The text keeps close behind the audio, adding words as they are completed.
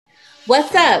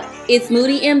What's up? It's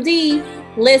Moody MD.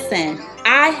 Listen,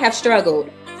 I have struggled.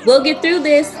 We'll get through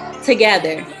this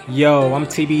together. Yo, I'm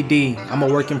TBD. I'm a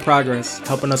work in progress,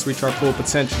 helping us reach our full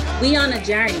potential. We on a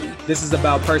journey. This is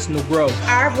about personal growth.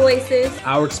 Our voices.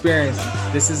 Our experiences.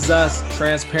 This is us,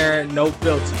 transparent, no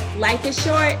filter. Life is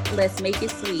short. Let's make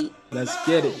it sweet. Let's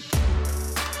get it.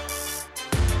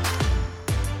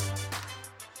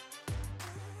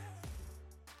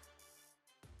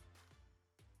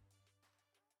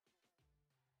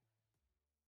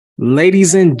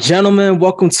 Ladies and gentlemen,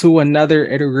 welcome to another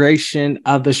iteration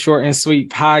of the Short and Sweet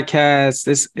podcast.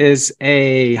 This is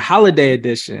a holiday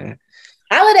edition.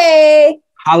 Holiday.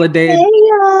 Hey,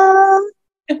 y'all.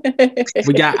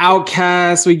 We got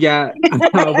Outcast. We got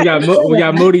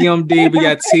Moody MD. We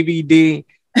got TBD.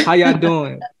 How y'all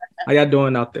doing? How y'all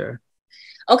doing out there?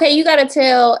 Okay, you got to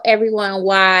tell everyone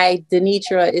why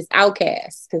Denitra is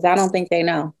Outcast, because I don't think they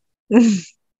know.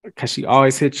 Because she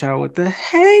always hit y'all with the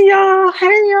hey y'all.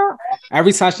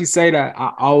 Every time she say that,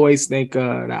 I always think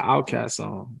the Outcast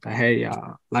song, the hey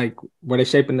y'all, like where they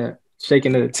shaking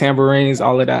the tambourines,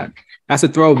 all of that. That's a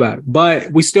throwback.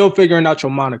 But we still figuring out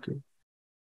your moniker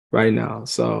right now.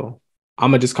 So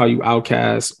I'm gonna just call you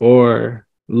Outcast or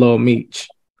Lil Meech.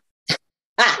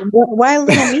 Why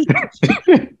Little Meech?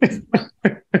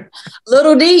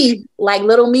 Little D, like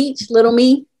Little Meech, Little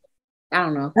Me. I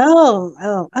don't know.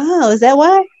 Oh, is that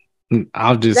why?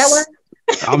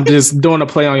 I'm just doing a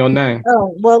play on your name.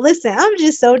 Oh, well, listen, I'm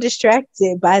just so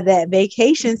distracted by that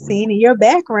vacation scene in your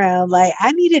background. Like,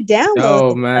 I need to download.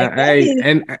 Oh, man.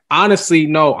 And honestly,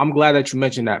 no, I'm glad that you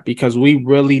mentioned that because we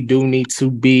really do need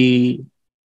to be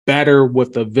better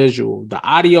with the visual. The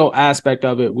audio aspect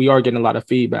of it, we are getting a lot of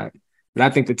feedback. And I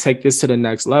think to take this to the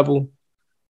next level,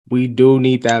 we do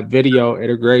need that video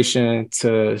integration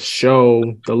to show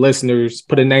the listeners,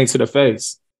 put a name to the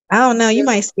face. I don't know. You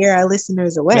might scare our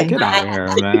listeners away. Man, get out of here,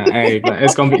 man. Hey,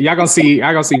 it's gonna be y'all gonna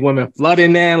see women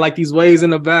flooding in like these waves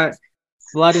in the back,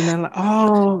 flooding in like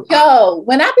Yo,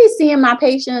 when I be seeing my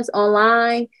patients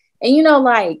online,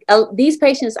 and these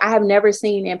patients I have never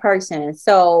seen in person,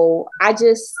 so I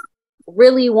just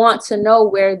really want to know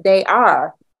where they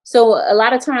are. So a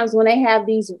lot of times when they have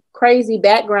these crazy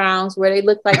backgrounds where they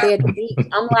look like they're at the beach,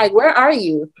 I'm like, where are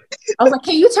you? I was like,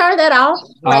 can you turn that off?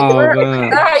 Like, where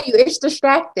are you? It's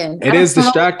distracting. It is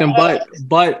distracting,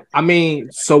 but I mean,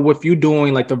 so if you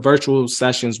doing like the virtual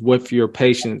sessions with your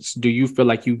patients, do you feel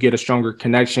like you get a stronger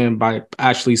connection by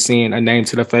actually seeing a name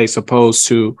to the face opposed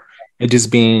to it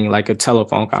just being like a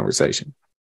telephone conversation?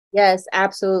 Yes,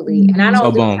 absolutely. And I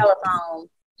don't do telephone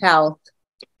health.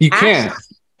 You can't.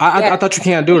 I thought you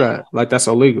can't do that. Like that's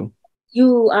illegal.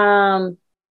 You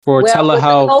for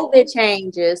telehealth.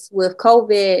 With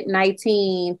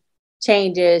COVID-19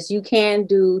 changes, you can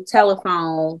do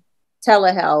telehealth,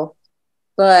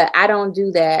 but I don't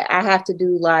do that. I have to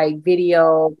do like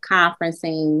video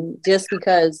conferencing just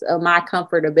because of my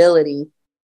comfortability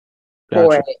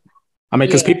for it. I mean,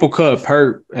 because people could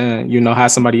perp and,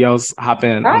 have somebody else hop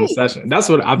in on the session. That's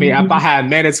what I mean. If I had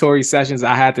mandatory sessions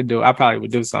I had to do, I probably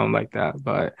would do something like that.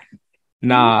 But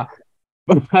nah.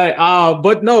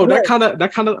 But no, that kind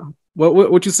of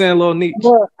what you saying, Lil Meech?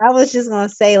 Well, I was just gonna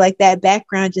say like that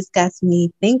background just got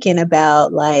me thinking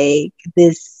about like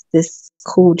this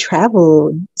cool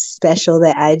travel special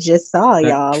that I just saw,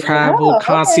 y'all. Travel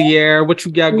concierge. What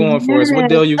you got going for us? What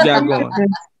deal you got going?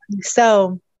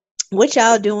 So what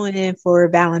y'all doing for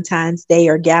Valentine's Day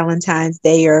or Galentine's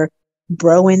Day or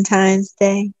Broentine's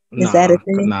Day? Is that a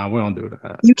thing? Nah, we don't do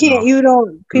that. You can't.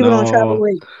 People don't travel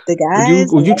with the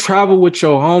guys. You travel with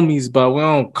your homies, but we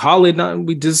don't call it nothing.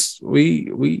 We just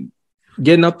we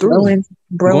getting up through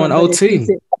going OT.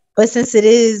 But since it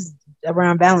is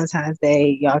around Valentine's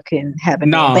Day, y'all can have a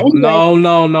no.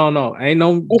 Ain't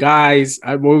no guys.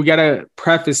 We gotta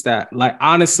preface that. Like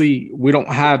honestly, we don't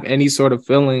have any sort of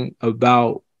feeling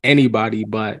about anybody,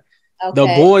 but the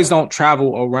boys don't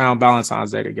travel around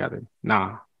Valentine's Day together.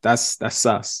 Nah, that's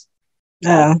sus.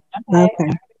 Oh,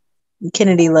 okay.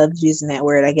 Kennedy loves using that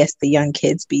word. I guess the young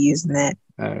kids be using that.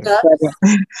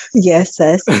 Yes,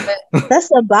 sus.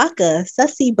 Sus a baka,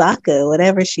 sussy baka,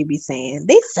 whatever she be saying.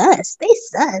 They sus.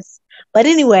 But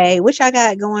anyway, what y'all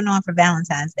got going on for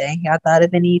Valentine's Day? Y'all thought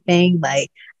of anything? Like,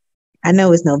 I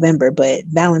know it's November, but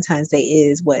Valentine's Day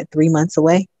is 3 months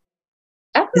away?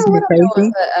 I don't know what I'm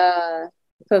doing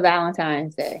for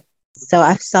Valentine's Day. So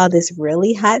I saw this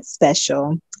really hot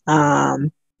special.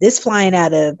 This flying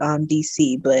out of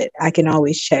DC, but I can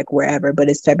always check wherever. But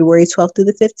it's February 12th through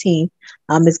the 15th.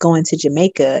 It's going to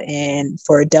Jamaica, and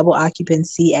for a double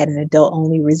occupancy at an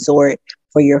adult-only resort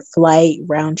for your flight,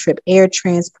 round trip air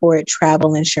transport,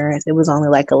 travel insurance, it was only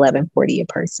like $11.40 a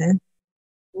person.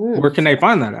 Where can they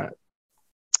find that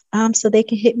at? So they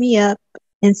can hit me up.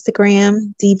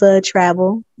 Instagram, Diva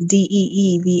Travel,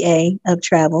 DEEVA of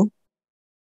Travel.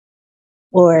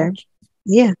 Or,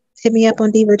 hit me up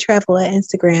on Diva Travel at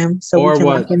Instagram. So or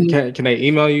what? Can they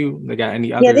email you? They got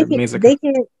any other means? They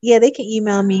can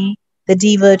email me,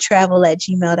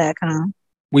 thedivatravel@gmail.com.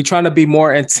 We trying to be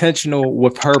more intentional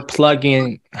with her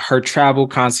plugging her travel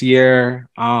concierge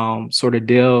sort of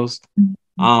deals.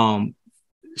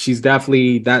 She's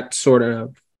definitely that sort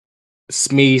of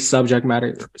SME subject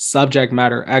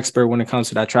matter expert when it comes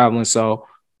to that traveling. So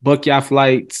book your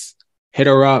flights, hit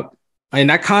her up. And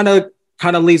that kind of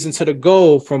leads into the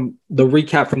goal from the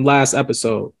recap from last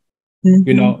episode.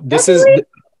 You know, this is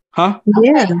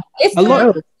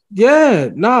Yeah.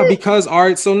 Because all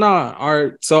right. So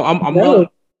I'm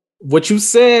what you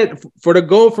said for the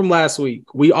goal from last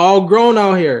week. We all grown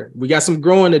out here. We got some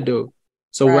growing to do.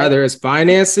 So whether it's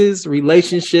finances,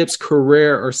 relationships,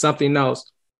 career, or something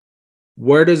else,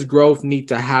 where does growth need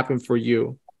to happen for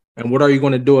you? And what are you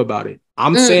going to do about it?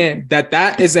 I'm saying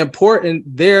that is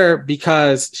important there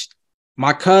because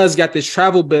my cuz got this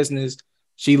travel business.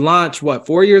 She launched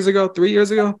 3 years ago?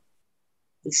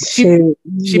 She be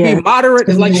moderate.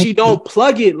 It's like she don't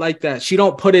plug it like that. She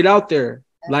don't put it out there.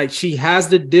 Like she has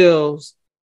the deals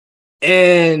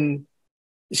and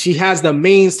she has the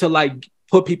means to like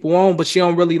put people on, but she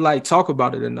don't really like talk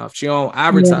about it enough. She don't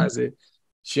advertise it.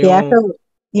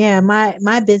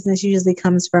 My business usually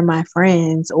comes from my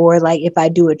friends, or like if I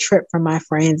do a trip for my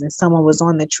friends and someone was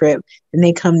on the trip and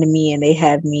they come to me and they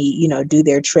have me, do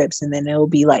their trips, and then it'll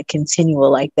be like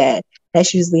continual like that.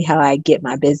 That's usually how I get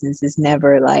my business. It's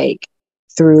never like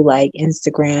through like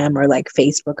Instagram or like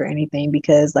Facebook or anything,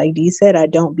 because like Dee said, I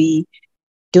don't be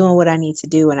doing what I need to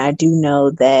do. And I do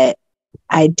know that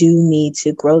I do need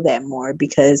to grow that more,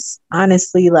 because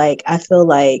honestly, like I feel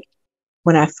like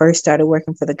when I first started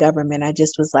working for the government, I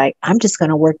just was like, I'm just going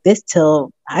to work this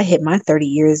till I hit my 30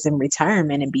 years in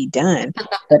retirement and be done.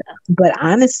 But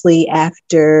honestly,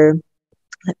 after,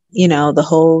 the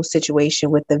whole situation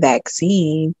with the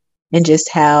vaccine and just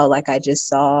how, like, I just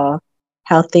saw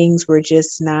how things were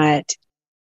just not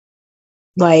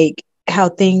like how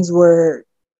things were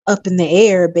up in the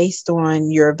air based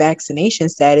on your vaccination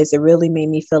status, it really made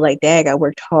me feel like, dang, I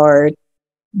worked hard,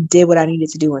 did what I needed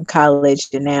to do in college,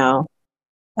 and now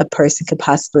a person could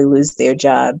possibly lose their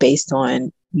job based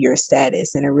on your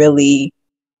status. And it really,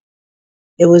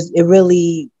 because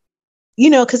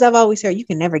I've always heard you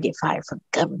can never get fired from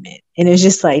the government. And it's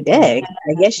just like, dang,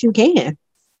 I guess you can.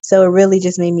 So it really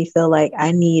just made me feel like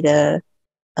I need a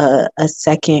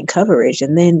second coverage.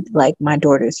 And then like my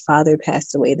daughter's father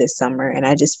passed away this summer, and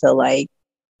I just feel like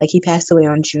he passed away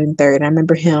on June 3rd. I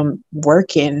remember him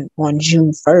working on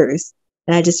June 1st.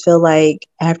 And I just feel like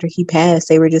after he passed,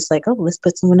 they were just like, oh, let's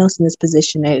put someone else in this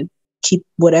position and keep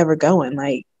whatever going.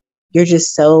 Like, you're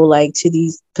just so like to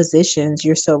these positions,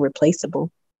 you're so replaceable.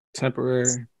 Temporary.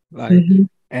 Like,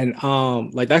 and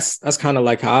like that's kind of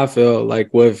like how I feel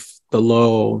like with the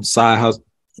little side hustle.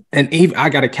 And even I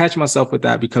got to catch myself with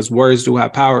that, because words do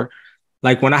have power.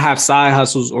 Like when I have side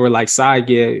hustles or like side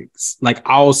gigs, like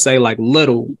I'll say like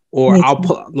little, or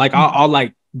I'll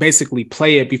like basically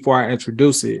play it before I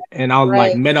introduce it, and I'll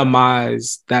like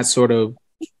minimize that sort of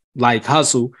like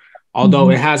hustle. Although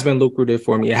it has been lucrative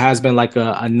for me, it has been like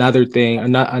another thing,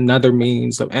 another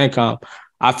means of income.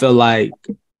 I feel like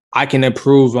I can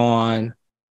improve on,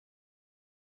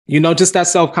 just that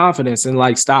self-confidence, and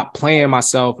like stop playing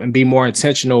myself and be more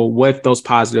intentional with those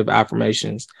positive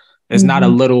affirmations. It's not a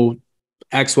little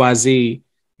XYZ,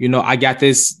 I got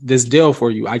this deal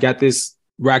for you. I got this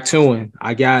raccoon.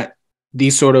 I got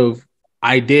these sort of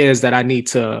ideas that I need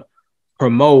to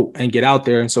promote and get out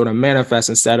there and sort of manifest,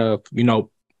 instead of,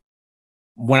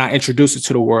 when I introduce it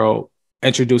to the world,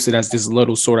 introduce it as this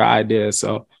little sort of idea.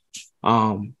 So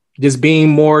just being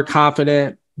more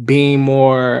confident, being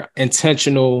more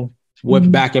intentional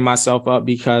with backing myself up,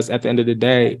 because at the end of the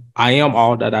day, I am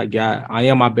all that I got. I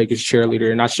am my biggest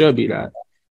cheerleader, and I should be that.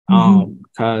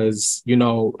 Because,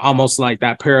 almost like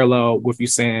that parallel with you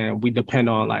saying we depend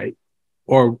on like,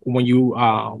 or when you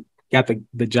got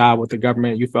the job with the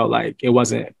government, you felt like it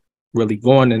wasn't really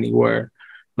going anywhere.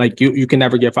 Like you can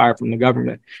never get fired from the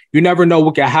government. You never know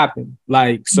what can happen.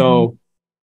 Like, so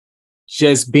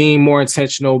just being more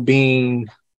intentional, stop being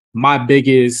my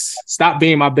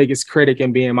biggest critic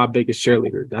and being my biggest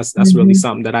cheerleader. That's really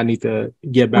something that I need to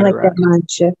get better at.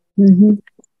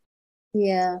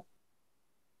 Yeah.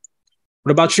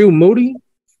 What about you, Moody?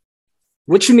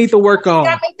 What you need to work on?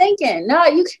 Got me thinking. No,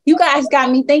 you guys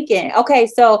got me thinking. Okay,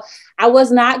 so I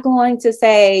was not going to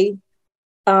say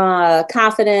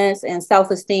confidence and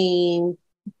self-esteem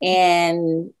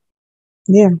and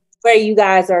yeah, where you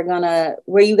guys were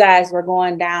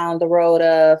going down the road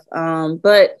of.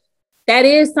 But that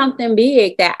is something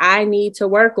big that I need to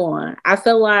work on. I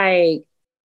feel like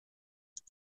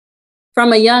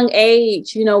from a young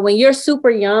age, you know, when you're super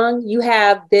young, you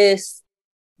have this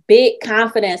big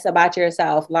confidence about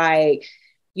yourself. Like,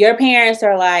 your parents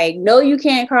are like, no, you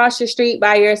can't cross the street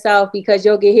by yourself because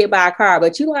you'll get hit by a car.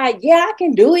 But you like, yeah, I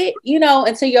can do it, you know,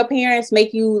 until your parents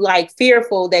make you like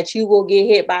fearful that you will get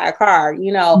hit by a car,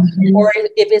 you know, or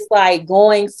if it's like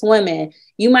going swimming,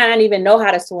 you might not even know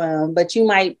how to swim, but you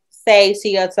might say to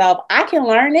yourself, I can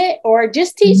learn it, or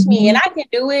just teach me and I can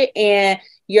do it. And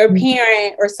your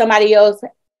parent or somebody else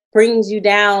brings you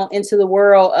down into the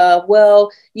world of, well,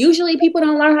 usually people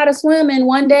don't learn how to swim in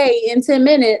one day in 10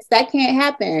 minutes. That can't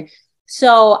happen.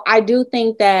 So I do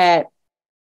think that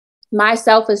my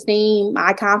self-esteem,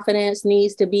 my confidence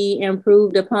needs to be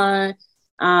improved upon.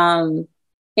 And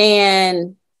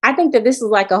I think that this is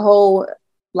like a whole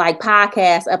like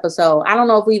podcast episode. I don't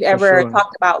know if we've ever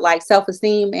talked about like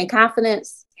self-esteem and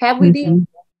confidence. Have we, Dee?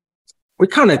 We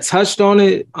kind of touched on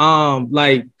it.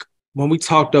 Like when we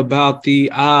talked about the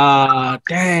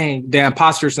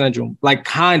imposter syndrome, like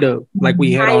kind of like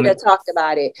we hit on it. Talked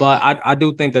about it. But I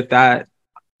do think that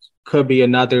could be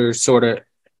another sort of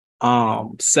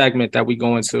segment that we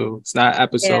go into. It's not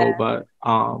episode, but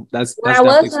that's what I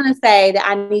was going to say that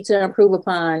I need to improve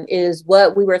upon is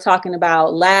what we were talking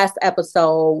about last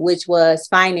episode, which was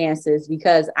finances,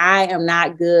 because I am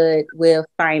not good with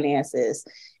finances.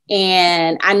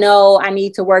 And I know I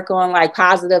need to work on like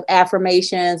positive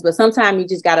affirmations, but sometimes you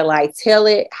just got to like tell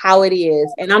it how it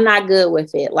is. And I'm not good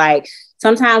with it. Like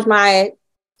sometimes my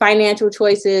financial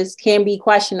choices can be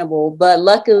questionable, but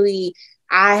luckily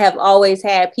I have always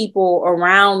had people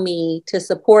around me to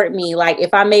support me. Like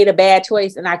if I made a bad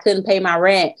choice and I couldn't pay my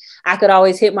rent, I could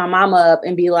always hit my mama up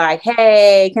and be like,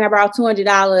 hey, can I borrow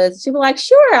 $200? She'd be like,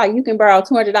 sure, you can borrow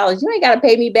 $200. You ain't got to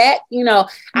pay me back. You know,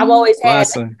 I've always had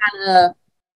that kind of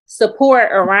support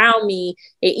around me.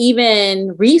 And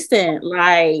even recent,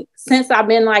 like since I've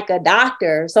been like a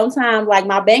doctor, sometimes like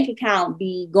my bank account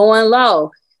be going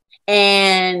low.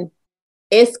 And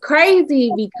it's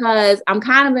crazy because I'm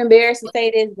kind of embarrassed to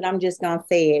say this, but I'm just going to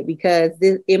say it because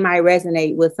it might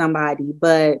resonate with somebody.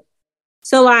 But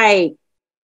so like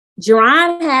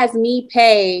Jerron has me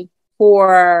pay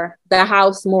for the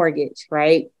house mortgage,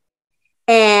 right?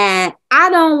 And I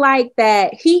don't like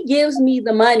that he gives me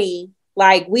the money,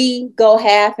 like we go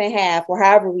half and half or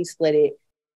however we split it.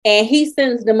 And he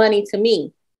sends the money to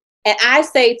me. And I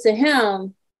say to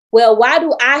him, well, why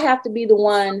do I have to be the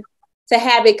one to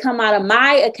have it come out of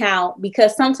my account?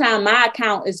 Because sometimes my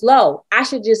account is low. I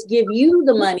should just give you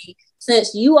the money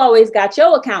since you always got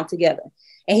your account together.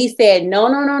 And he said, no,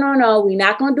 we're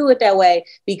not going to do it that way,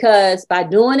 because by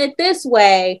doing it this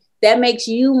way, that makes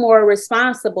you more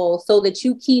responsible so that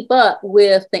you keep up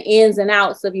with the ins and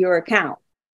outs of your account.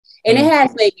 And it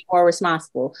has made me more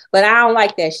responsible, but I don't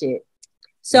like that shit.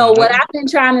 So what I've been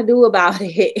trying to do about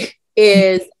it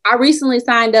is I recently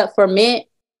signed up for Mint.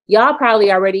 Y'all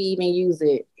probably already even use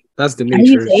it. That's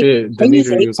Demetra shit.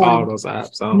 Demetra use all those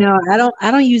apps. So. No, I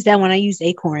don't use that one. I use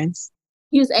Acorns.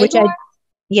 Use Acorns?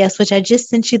 Which I just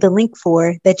sent you the link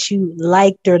for that you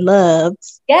liked or loved.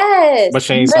 Yes. But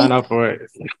she ain't signed up for it.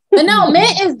 But no,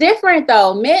 Mint is different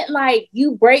though. Mint, like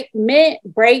Mint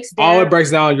breaks down. Oh, it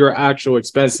breaks down your actual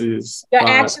expenses.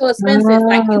 Actual expenses.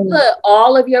 Like you put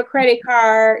all of your credit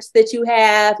cards that you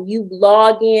have, you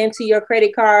log into your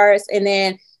credit cards, and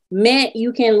then Mint,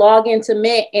 you can log into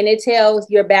Mint and it tells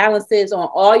your balances on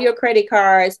all your credit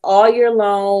cards, all your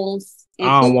loans.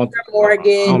 I don't want your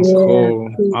mortgage. I'm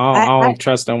cool. I don't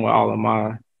trust them with all of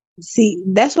mine. See,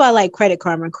 that's why I like Credit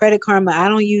Karma. Credit Karma, I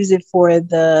don't use it for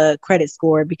the credit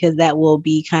score because that will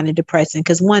be kind of depressing.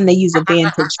 Because one, they use a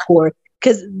Vantage score.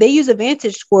 Because they use a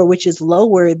Vantage score, which is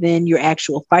lower than your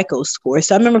actual FICO score.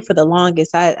 So I remember for the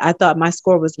longest, I thought my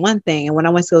score was one thing. And when I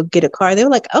went to go get a car, they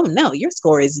were like, oh, no, your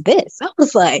score is this. I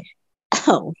was like,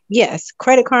 oh, yes.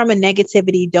 Credit Karma,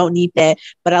 negativity, don't need that.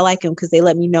 But I like them because they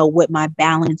let me know what my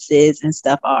balances and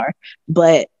stuff are.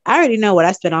 But I already know what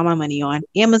I spent all my money on.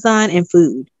 Amazon and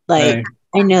food. Like,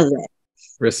 I know that.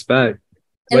 Respect.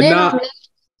 And but then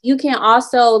you can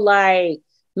also like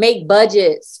make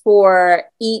budgets for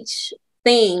each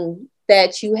thing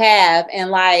that you have. And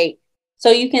like,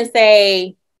 so you can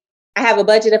say, I have a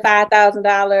budget of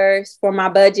 $5,000 for my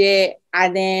budget. I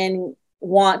then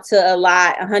want to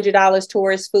allot $100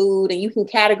 towards food, and you can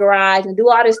categorize and do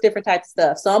all this different type of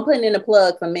stuff. So I'm putting in a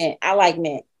plug for Mint. I like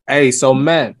Mint. Hey, so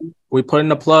Mint, we put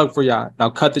in a plug for y'all. Now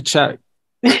cut the check.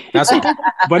 That's like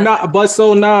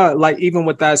even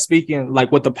with that speaking,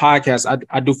 like with the podcast,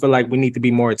 I do feel like we need to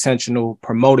be more intentional,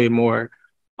 promote it more,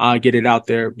 get it out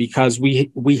there, because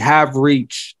we have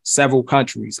reached several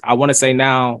countries. I want to say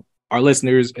now our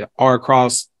listeners are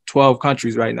across 12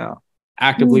 countries right now,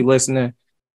 actively listening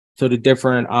to the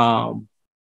different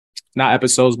not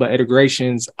episodes, but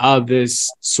iterations of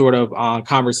this sort of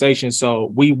conversation. So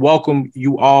we welcome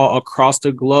you all across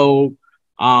the globe.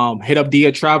 Hit up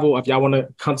Dia Travel if y'all want to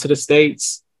come to the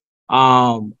States,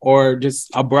 or just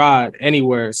abroad,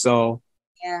 anywhere. So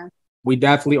yeah, we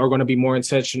definitely are going to be more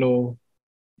intentional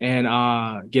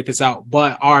and get this out.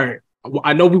 But all right,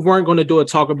 I know we weren't going to do a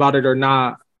talk about it or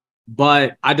not,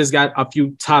 but I just got a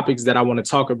few topics that I want to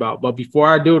talk about. But before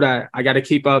I do that, I got to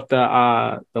keep up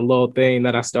the little thing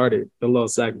that I started, the little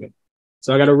segment.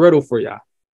 So I got a riddle for y'all.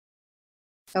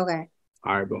 Okay.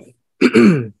 All right,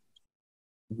 boom.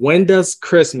 When does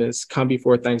Christmas come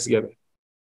before Thanksgiving?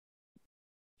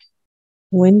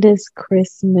 When does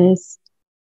Christmas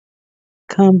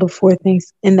come before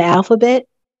things in the alphabet?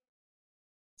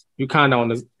 You kind of on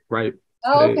the right page,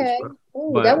 okay.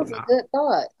 Ooh, that was a good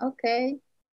thought. Okay.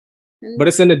 But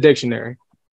it's in the dictionary.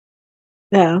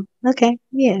 Oh, okay.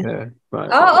 Yeah. But,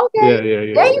 oh,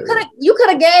 okay. Yeah. You could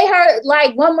have gave her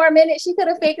like one more minute. She could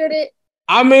have figured it.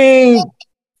 I mean,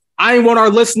 I didn't want our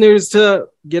listeners to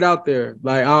get out there.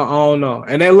 Like, I don't know.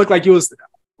 And it looked like you was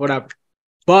whatever.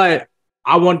 But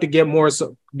I want to get more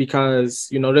so because,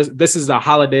 you know, this is a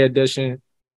holiday edition.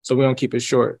 So we're going to keep it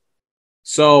short.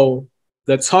 So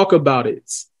the talk about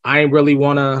it, I ain't really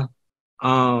want to,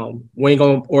 we ain't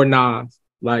going to, or nah,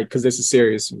 like, because this is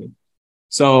serious to me.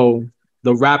 So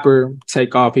the rapper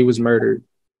Takeoff, he was murdered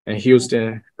in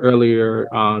Houston earlier,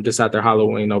 just after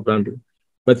Halloween, November.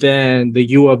 But then the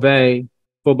U of A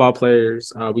football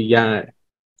players, we got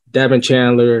Devin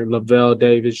Chandler, Lavelle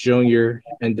Davis Jr.,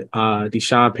 and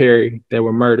Deshaun Perry. They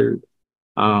were murdered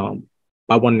by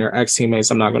one of their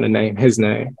ex-teammates. I'm not going to name his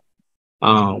name.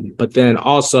 But then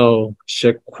also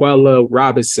Shaquella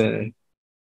Robinson,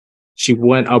 she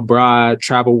went abroad,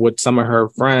 traveled with some of her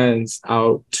friends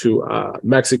out to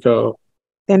Mexico.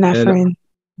 They're not friends.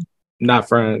 Not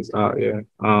friends. Yeah.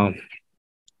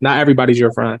 Not everybody's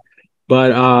your friend.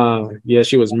 But yeah,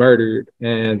 she was murdered.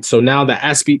 And so now the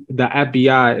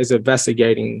FBI is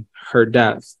investigating her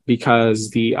death because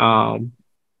the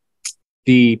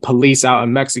police out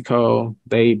in Mexico,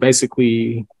 they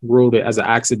basically ruled it as an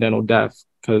accidental death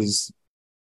because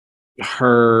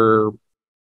the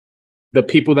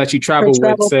people that she traveled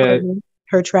with said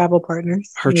her travel partners.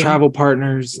 Travel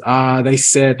partners, they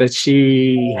said that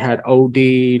she had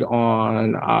OD'd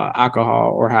on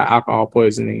alcohol or had alcohol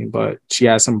poisoning, but she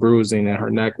had some bruising and her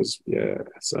neck was,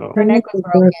 so her neck was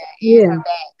broken, her back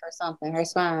or something, her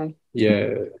spine.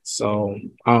 Yeah. So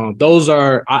those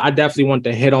are, I definitely want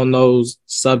to hit on those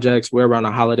subjects. We're around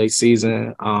the holiday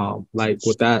season. Like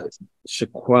with that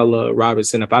Shaquella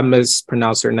Robinson, if I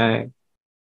mispronounce her name,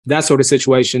 that sort of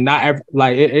situation,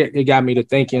 it got me to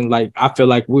thinking, like, I feel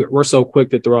like we're so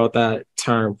quick to throw out that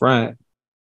term friend.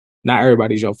 Not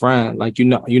everybody's your friend. Like,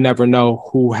 you never know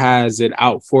who has it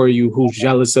out for you, who's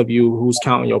jealous of you, who's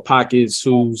counting your pockets,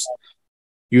 who's,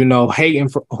 hating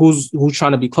for, who's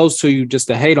trying to be close to you just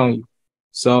to hate on you.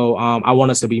 So I want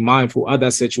us to be mindful of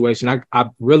that situation. I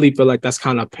really feel like that's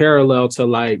kind of parallel to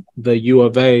like the U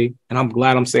of A, and I'm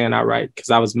glad I'm saying that right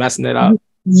because I was messing it up.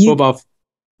 Football.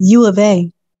 U of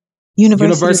A.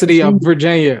 University of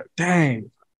Virginia.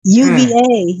 Dang.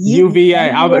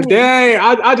 UVA.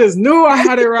 I just knew I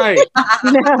had it right.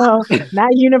 No,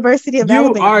 not University of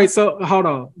Alabama. All right, so hold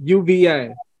on.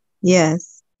 UVA.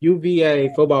 Yes.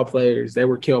 UVA football players, they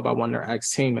were killed by one of their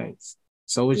ex-teammates.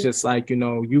 So it's just like,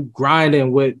 you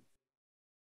grinding with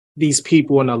these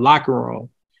people in the locker room.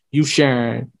 You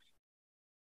sharing,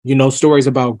 stories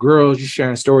about girls. You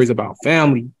sharing stories about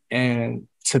family. And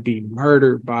to be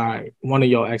murdered by one of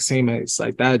your ex-teammates,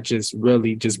 like that just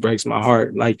really just breaks my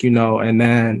heart. Like, and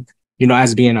then,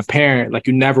 as being a parent, like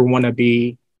you never want to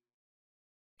bury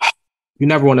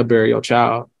your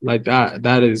child. Like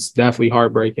that is definitely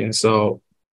heartbreaking. So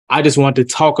I just want to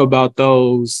talk about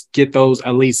those, get those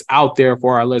at least out there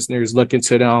for our listeners, look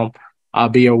into them,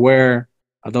 be aware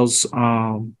of those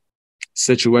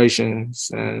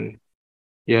situations. And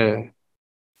yeah.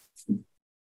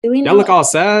 Y'all look all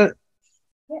sad.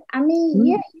 I mean,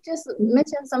 you just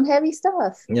mentioned some heavy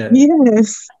stuff. Yeah.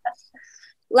 Yes.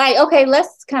 Like, okay,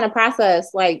 let's kind of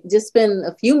process, like just spend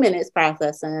a few minutes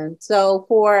processing. So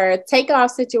for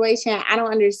Takeoff situation, I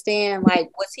don't understand,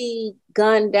 like, was he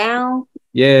gunned down?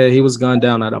 Yeah, he was gunned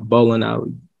down at a bowling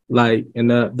alley. Like, and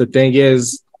the thing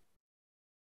is,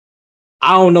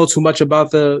 I don't know too much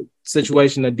about the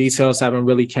situation. The details haven't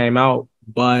really came out,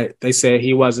 but they said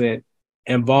he wasn't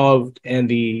involved in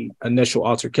the initial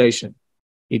altercation.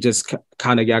 He just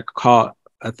kind of got caught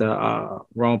at the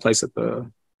wrong place at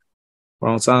the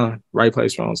wrong time. Right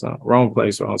place, wrong time. Wrong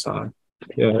place, wrong time.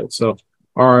 Yeah. So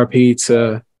RIP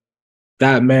to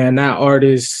that man, that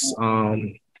artist.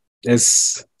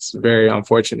 It's very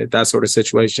unfortunate, that sort of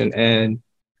situation. And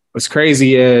what's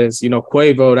crazy is,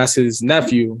 Quavo, that's his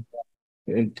nephew.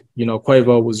 And,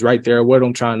 Quavo was right there with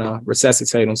him trying to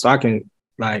resuscitate him. So I can,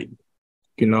 I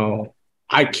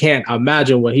can't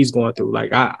imagine what he's going through.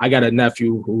 Like, I got a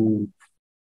nephew who,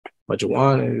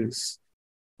 Juwan is,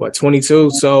 22?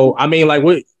 So, I mean,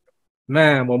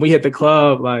 when we hit the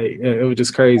club, it was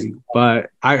just crazy.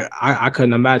 But I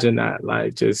couldn't imagine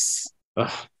that,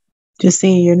 just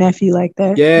seeing your nephew like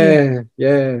that.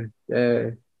 Yeah.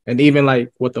 And even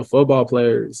with the football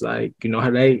players, how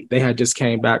they had just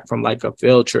came back from a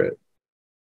field trip,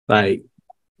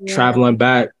 traveling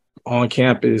back on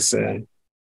campus, and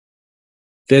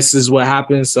this is what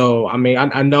happened. So, I mean,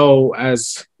 I know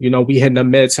as, we hit the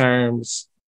midterms,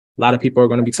 a lot of people are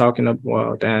going to be talking about,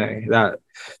 well, dang, that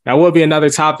would be another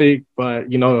topic,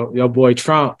 but, your boy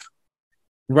Trump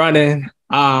running.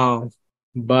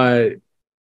 But,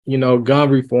 gun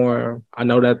reform, I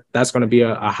know that's going to be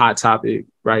a hot topic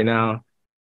right now.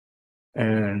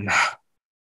 And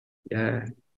yeah.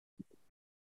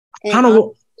 And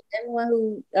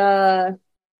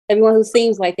everyone who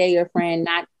seems like they're your friend,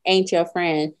 ain't your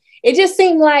friend. It just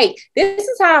seemed like this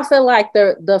is how I feel like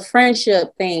the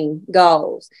friendship thing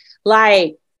goes.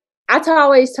 I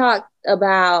always talk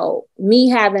about me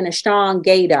having a strong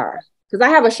gaydar, because I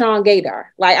have a strong gaydar.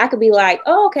 I could be like,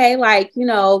 oh, okay,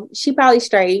 she probably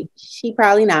straight, she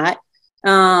probably not.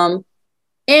 And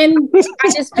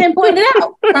I just pinpoint it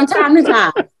out from time to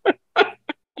time.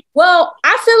 Well,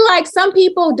 I feel like some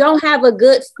people don't have a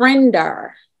good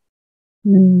friender.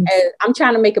 I'm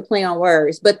trying to make a play on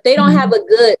words, but they don't have a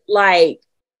good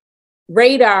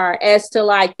radar as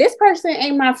to this person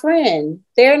ain't my friend.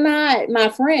 They're not my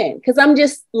friend. Because I'm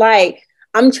just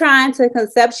I'm trying to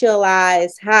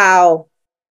conceptualize how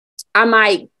I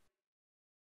might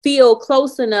feel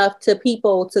close enough to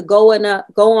people to go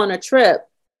on a trip,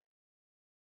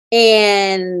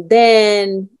 and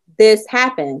then this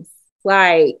happens.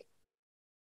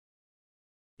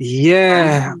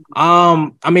 Yeah.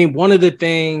 I mean, one of the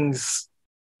things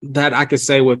that I could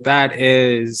say with that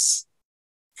is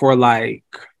for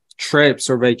trips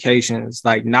or vacations,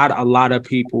 not a lot of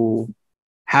people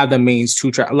have the means to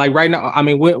travel. Right now, I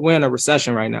mean, we're in a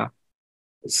recession right now.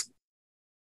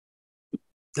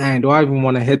 Dang, do I even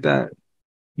want to hit that?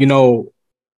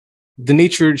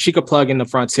 Denitra, she could plug in the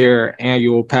Frontier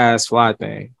annual pass fly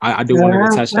thing. I do want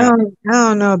her to touch that. I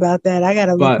don't know about that. I got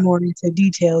to look more into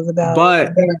details about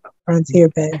Frontier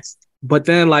pass. But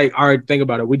then, all right, think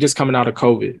about it. We're just coming out of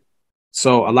COVID.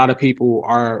 So a lot of people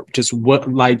are just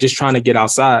just trying to get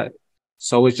outside.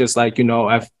 So it's just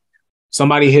if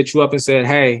somebody hit you up and said,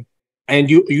 hey, and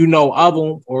you know of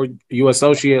them or you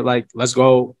associate, let's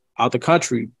go out the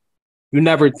country. You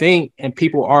never think, and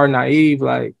people are naive,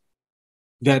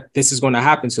 that this is going to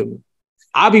happen to me.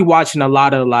 I'll be watching a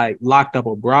lot of Locked Up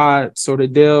Abroad sort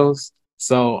of deals.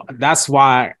 So that's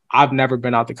why I've never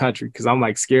been out the country, because I'm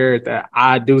scared that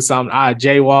I do something, I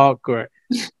jaywalk, or,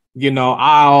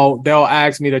 they'll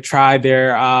ask me to try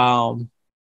their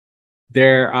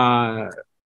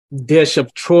dish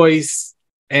of choice.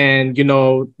 And,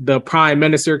 the prime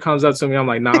minister comes up to me. I'm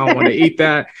like, no, I don't want to eat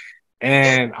that.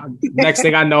 And next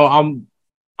thing I know,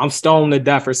 I'm stoned to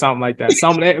death or something like that.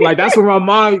 Something that's what my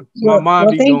mom. Well,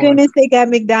 thank goodness they got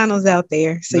McDonald's out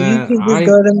there, so you can just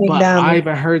go to McDonald's. I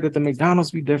even heard that the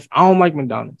McDonald's be different. I don't like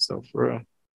McDonald's, so for real,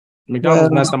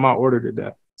 McDonald's messed up my order to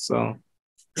death. So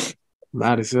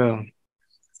might as well.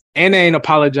 And they ain't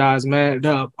apologized, man.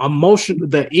 The emotion,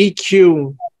 the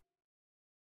EQ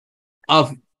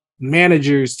of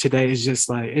managers today is just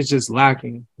it's just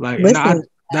lacking. Listen,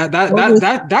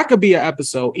 that could be an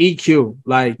episode. EQ,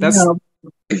 that's.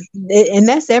 And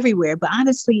that's everywhere. But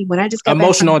honestly, when I just got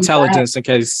emotional intelligence, in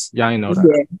case y'all ain't know that.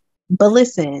 Yeah. But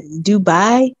listen,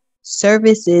 Dubai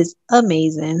service is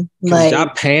amazing. Y'all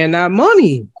paying that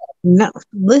money. No,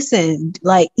 listen,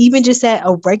 even just at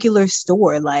a regular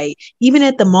store, even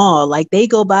at the mall, they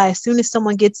go by as soon as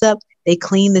someone gets up, they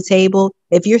clean the table.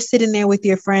 If you're sitting there with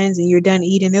your friends and you're done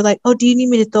eating, they're like, oh, do you need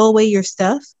me to throw away your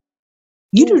stuff?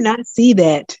 You do not see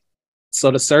that.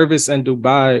 So the service in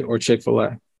Dubai or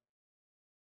Chick-fil-A?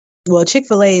 Well,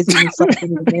 Chick-fil-A is even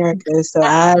fucking in America, so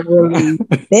I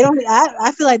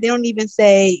feel like they don't even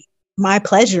say my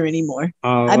pleasure anymore.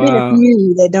 I've been a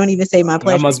few that don't even say my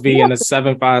pleasure. That must be in a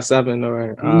 757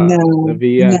 or no,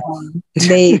 the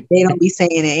they don't be saying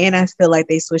it, and I feel like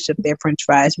they switch up their French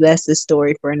fries. But that's the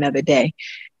story for another day.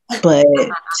 But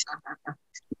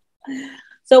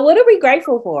so, what are we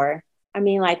grateful for? I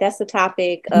mean, like that's the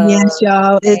topic. Yes,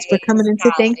 y'all. We're coming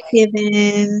into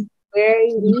Thanksgiving.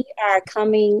 We are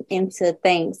coming into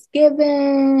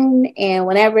Thanksgiving, and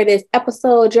whenever this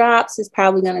episode drops, it's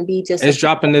probably going to be just. It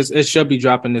should be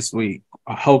dropping this week,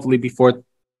 hopefully before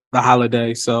the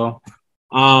holiday. So,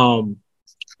 I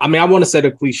mean, I want to say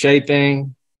the cliche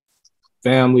thing: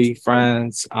 family,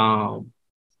 friends.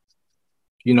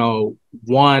 You know,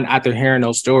 one, after hearing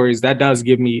those stories, that does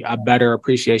give me a better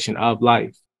appreciation of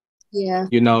life. Yeah.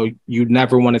 You know, you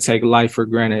never want to take life for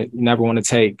granted. You never want to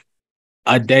take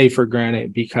a day for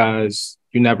granted because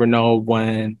you never know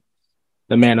when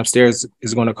the man upstairs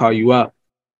is going to call you up.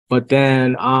 But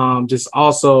then just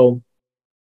also,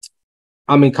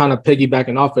 I mean, kind of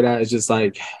piggybacking off of that is just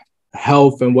like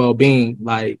health and well-being.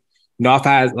 Like, you know, I've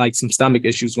had like some stomach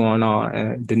issues going on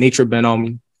and Denitra been on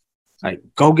me. Like,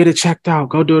 go get it checked out,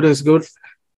 go do this, go.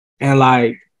 And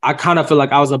like, I kind of feel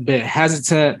like I was a bit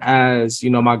hesitant as,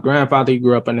 you know, my grandfather, he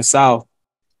grew up in the South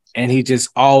and he just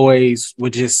always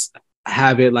would just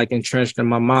have it like entrenched in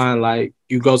my mind. Like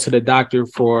you go to the doctor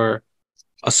for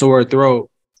a sore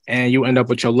throat and you end up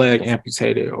with your leg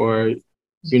amputated or,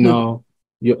 you know,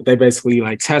 they basically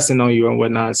like testing on you and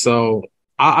whatnot. So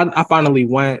I finally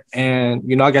went and,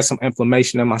 you know, I got some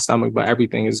inflammation in my stomach, but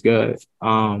everything is good.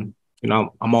 You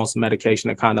know, I'm on some medication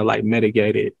to kind of like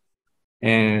mitigate it.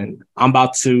 And I'm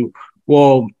about to,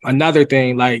 well, another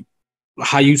thing, like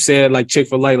how you said, like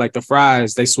Chick-fil-A, like the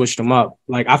fries, they switched them up.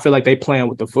 Like, I feel like they playing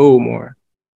with the food more.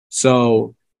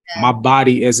 So my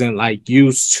body isn't like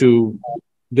used to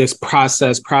this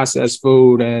processed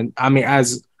food. And I mean, I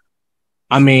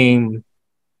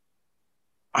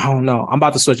don't know. I'm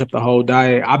about to switch up the whole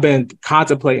diet. I've been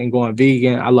contemplating going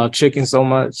vegan. I love chicken so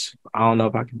much. I don't know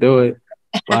if I can do it,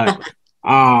 but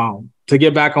to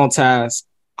get back on task,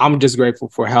 I'm just grateful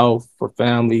for health, for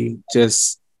family,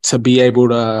 just to be able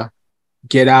to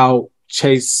get out,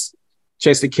 chase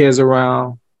the kids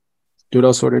around, do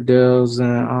those sort of deals.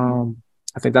 And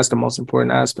I think that's the most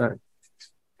important aspect.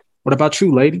 What about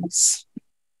you, ladies?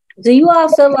 Do you all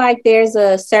feel like there's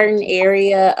a certain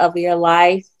area of your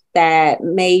life that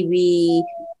maybe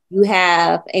you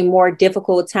have a more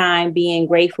difficult time being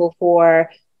grateful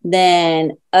for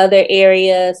than other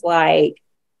areas? Like,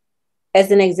 as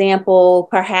an example,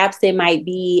 perhaps it might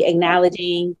be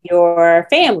acknowledging your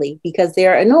family because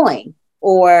they're annoying,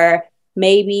 or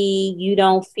maybe you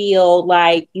don't feel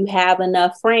like you have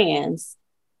enough friends.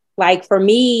 Like for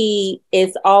me,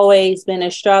 it's always been a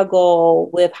struggle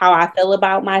with how I feel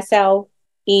about myself.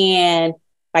 And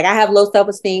like I have low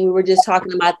self-esteem. We were just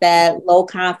talking about that, low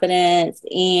confidence.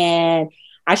 And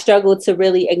I struggle to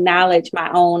really acknowledge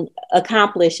my own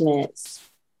accomplishments.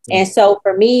 And so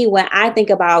for me, when I think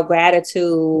about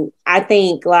gratitude, I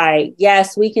think like,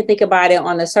 yes, we can think about it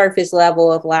on the surface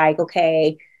level of like,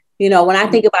 okay, you know, when I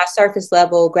think about surface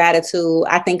level gratitude,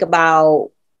 I think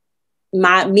about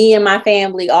me and my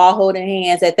family all holding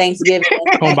hands at Thanksgiving.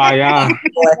 Kumbaya.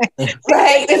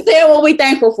 Right. That's what we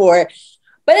thankful for.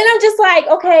 But then I'm just like,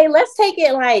 okay, let's take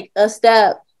it like a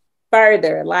step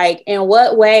further. Like, in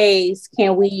what ways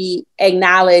can we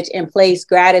acknowledge and place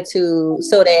gratitude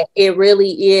so that it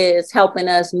really is helping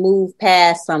us move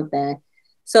past something?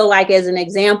 So like, as an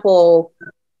example,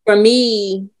 for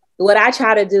me, what I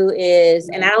try to do is,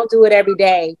 and I don't do it every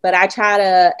day, but I try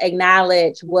to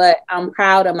acknowledge what I'm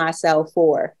proud of myself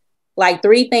for. Like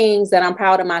 3 things that I'm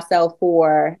proud of myself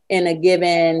for in a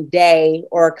given day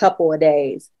or a couple of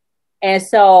days. And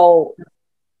so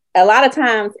a lot of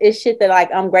times it's shit that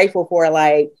like I'm grateful for.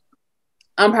 Like,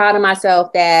 I'm proud of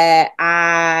myself that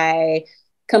I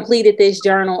completed this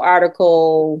journal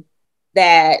article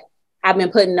that I've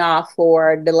been putting off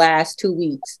for the last 2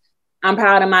 weeks. I'm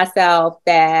proud of myself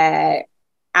that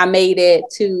I made it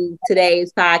to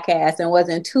today's podcast and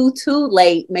wasn't too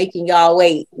late making y'all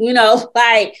wait. You know,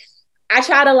 like I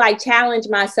try to like challenge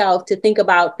myself to think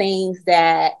about things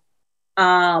that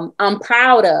I'm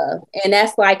proud of. And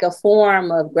that's like a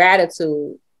form of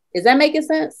gratitude. Is that making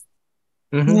sense?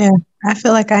 Mm-hmm. Yeah, I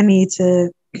feel like I need to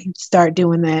start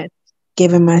doing that,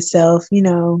 giving myself, you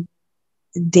know,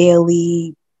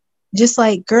 daily, just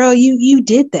like, girl, you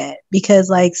did that. Because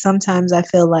like sometimes I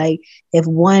feel like if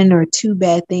 1 or 2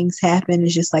 bad things happen,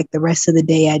 it's just like the rest of the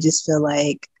day, I just feel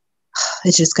like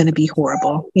it's just going to be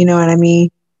horrible. You know what I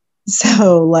mean?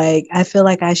 So like, I feel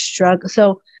like I struggle.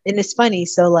 So, and it's funny.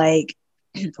 So like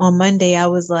on Monday, I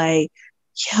was like,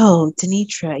 yo,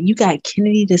 Denitra, you got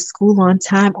Kennedy to school on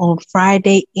time on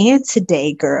Friday and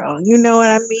today, girl. You know what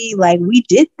I mean? Like, we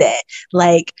did that.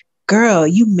 Like, girl,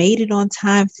 you made it on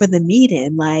time for the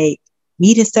meeting. Like,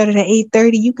 meeting started at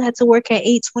 8:30. You got to work at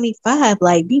 8:25.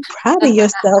 Like, be proud of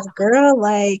yourself, girl.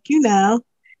 Like, you know.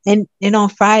 And on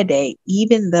Friday,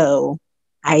 even though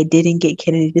I didn't get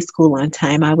Kennedy to school on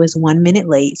time, I was 1 minute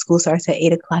late. School starts at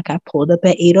 8:00. I pulled up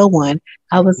at 8:01.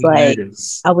 I was like,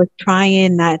 I was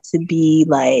trying not to be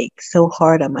like so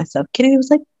hard on myself. Kennedy was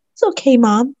like, it's okay,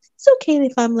 Mom. It's okay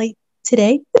if I'm late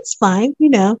today. It's fine, you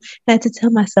know. I had to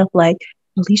tell myself, like,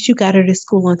 at least you got her to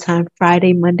school on time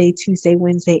Friday, Monday, Tuesday,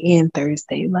 Wednesday, and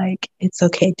Thursday. Like, it's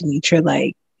okay, Denitra.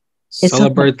 Like,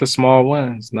 celebrate the small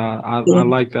wins. I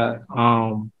like that.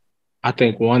 I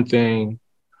think one thing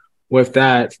with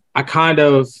that, I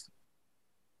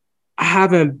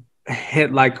haven't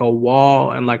hit like a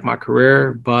wall in like my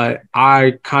career, but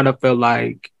I kind of feel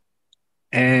like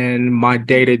in my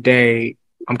day-to-day,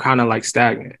 I'm kind of like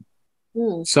stagnant.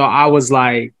 So I was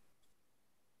like,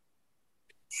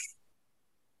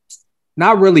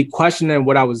 not really questioning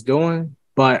what I was doing,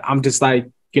 but I'm just like,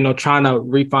 you know, trying to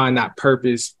refine that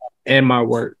purpose in my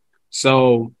work.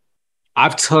 So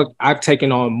I've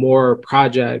taken on more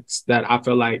projects that I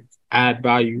feel like add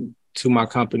value to my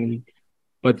company.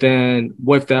 But then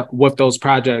with those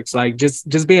projects, like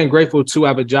just being grateful to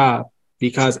have a job,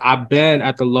 because I've been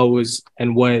at the lowest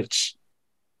in which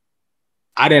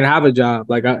I didn't have a job.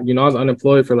 Like, I was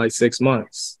unemployed for like 6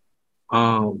 months.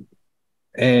 And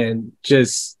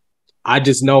I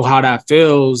just know how that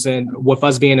feels. And with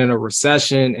us being in a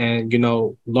recession and, you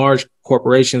know, large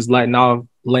corporations laying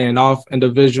off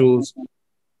individuals,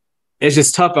 it's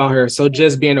just tough out here. So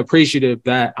just being appreciative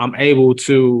that I'm able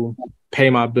to pay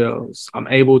my bills. I'm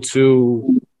able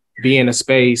to be in a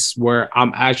space where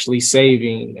I'm actually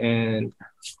saving, and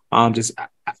I'm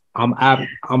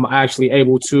actually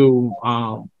able to,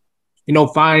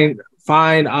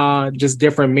 find just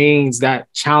different means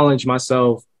that challenge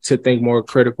myself to think more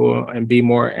critical and be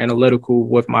more analytical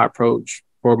with my approach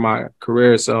for my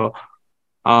career. So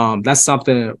that's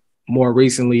something more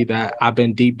recently that I've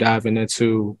been deep diving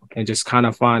into, and just kind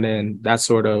of finding that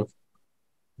sort of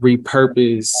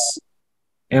repurpose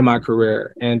in my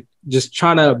career, and just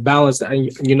trying to balance that,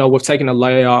 you know, with taking a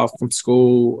layoff from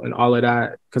school and all of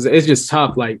that, because it's just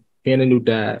tough, like being a new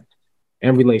dad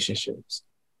and relationships,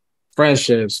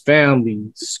 friendships,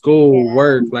 family, school,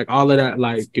 work, like all of that.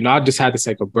 Like, you know, I just had to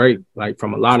take a break, like,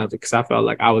 from a lot of it, because I felt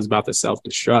like I was about to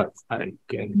self-destruct, like,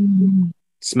 and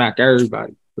smack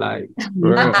everybody, like,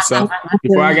 for real. So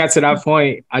before I got to that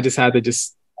point, I just had to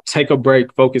just take a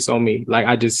break, focus on me. Like,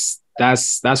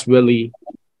 that's really,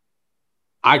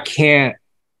 I can't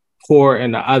pour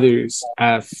into others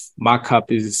if my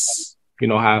cup is, you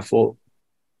know, half full.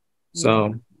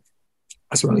 So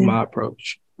that's really my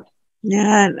approach.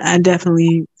 Yeah, I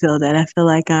definitely feel that. I feel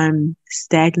like I'm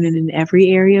stagnant in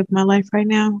every area of my life right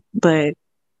now, but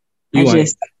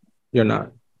you're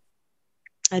not.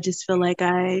 I just feel like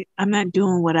I'm not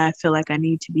doing what I feel like I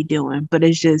need to be doing, but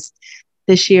it's just,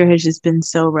 this year has just been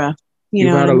so rough.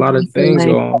 You got a lot of things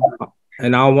going on.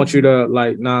 And I don't want you to,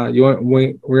 like,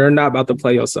 we're not about to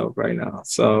play yourself right now.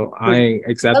 So I ain't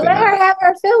accepting that. Let her have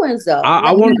her feelings, though.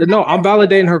 I want to know. I'm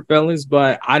validating her feelings,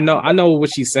 but I know what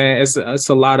she's saying. It's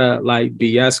a lot of like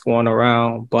BS going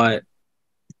around, but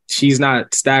she's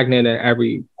not stagnant in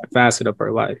every facet of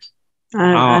her life.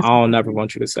 I don't never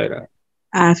want you to say that.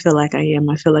 I feel like I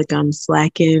am. I feel like I'm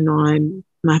slacking on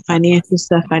my financial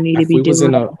stuff I need to be doing. If we was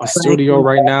in a studio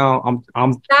right now,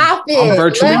 I'm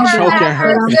virtually choking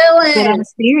her. But I'm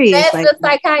serious. That's the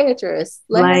psychiatrist.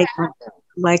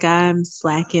 Like I'm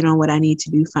slacking on what I need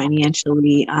to do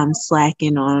financially. I'm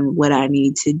slacking on what I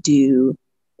need to do,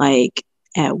 like,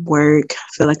 at work. I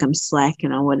feel like I'm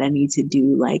slacking on what I need to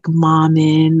do, like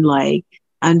momming. Like,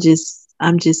 I'm just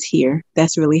here.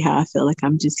 That's really how I feel. Like,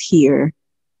 I'm just here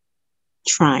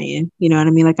trying, you know what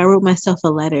I mean? Like, I wrote myself a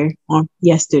letter on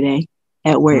yesterday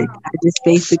at work. I just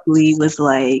basically was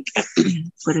like,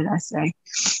 what did I say?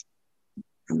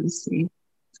 Let me see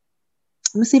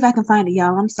if I can find it,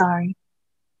 y'all. I'm sorry.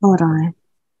 Hold on.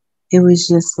 It was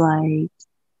just like,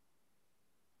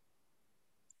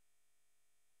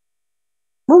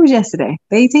 what was yesterday?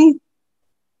 The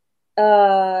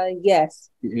 18th? Yes.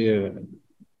 Yeah.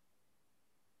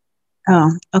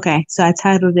 Oh, okay. So I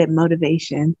titled it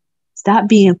Motivation. Stop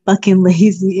being fucking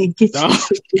lazy and get your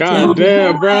God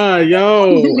damn, bro.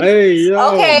 Yo. Hey,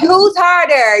 yo. Okay, who's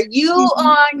harder? You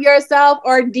on yourself,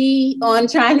 or D on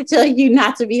trying to tell you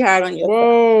not to be hard on yourself?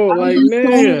 Whoa, like,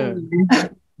 man.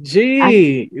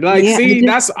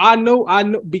 I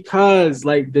know, because,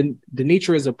 like,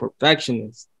 Denitra is a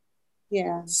perfectionist.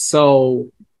 Yeah.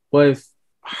 So with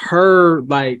her,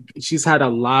 like, she's had a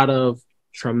lot of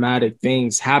traumatic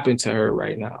things happen to her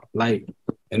right now, like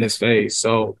in this phase.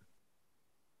 So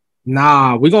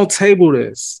nah, we're gonna table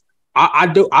this. I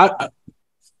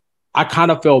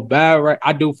kind of feel bad, right?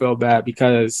 I do feel bad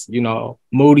because, you know,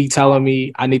 Moody telling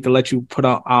me I need to let you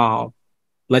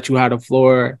let you have the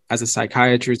floor as a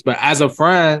psychiatrist, but as a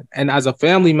friend and as a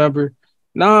family member,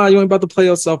 nah, you ain't about to play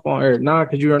yourself on air. Nah,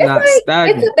 because you're not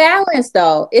stagnant. It's a balance,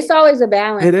 though. It's always a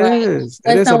balance. It is.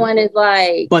 When someone is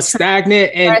like, but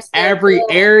stagnant in every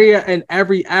area and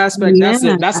every aspect.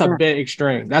 Yeah, that's a bit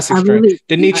extreme. That's extreme.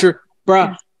 The nature,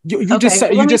 bro. You just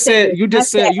said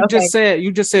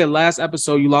last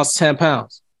episode you lost 10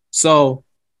 pounds. So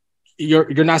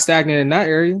you're not stagnant in that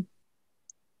area.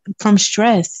 From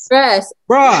stress. Bruh.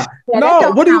 Yeah,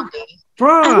 no, what do you,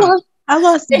 bruh? I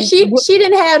lost. And she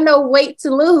didn't have no weight to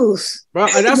lose.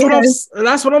 Bruh,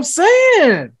 that's what I'm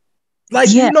saying. Like,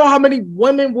 you know how many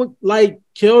women would like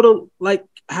kill to like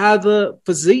have the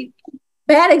physique?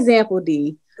 Bad example,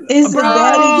 D. It's a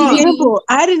bad example.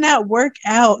 I did not work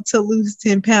out to lose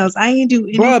 10 pounds. I didn't do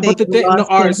anything. But the thing, no,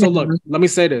 all right. So look, let me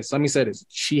say this.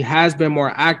 She has been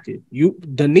more active.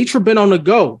 Denitra been on the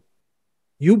go.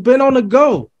 You've been on the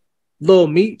go, Lil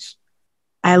Meech.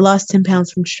 I lost 10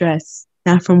 pounds from stress,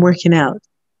 not from working out.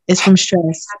 It's from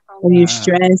stress. When you're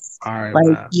stressed,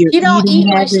 like you don't eat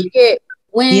when she get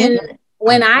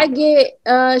when I get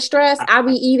stressed, I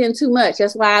be eating too much.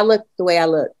 That's why I look the way I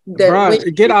look. Bro,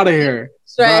 get out of here.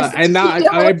 Stress. And now,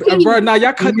 bro, now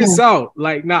y'all cut this out.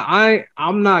 Like, now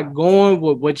I'm not going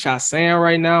with what y'all saying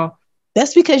right now.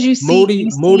 That's because you see,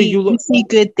 you see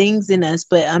good things in us.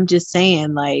 But I'm just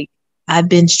saying, like, I've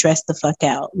been stressed the fuck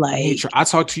out. Like, I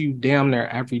talk to you damn near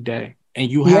every day. And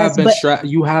you have been stressed.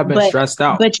 You have been stressed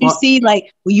out. But you see,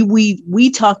 like we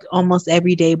talk almost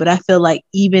every day. But I feel like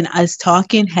even us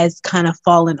talking has kind of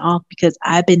fallen off because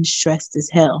I've been stressed as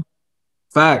hell.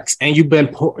 Facts, and you've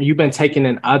been taking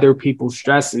in other people's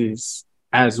stresses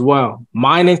as well,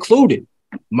 mine included.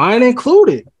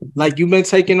 Like, you've been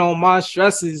taking on my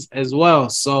stresses as well.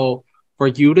 So for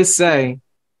you to say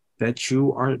that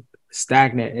you are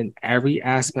stagnant in every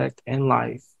aspect in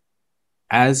life,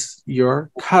 as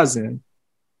your cousin,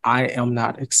 I am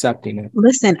not accepting it.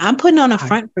 Listen, I'm putting on a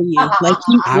front for you.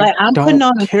 I'm putting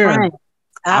on a front.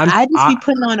 I just be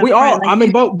putting on a front. I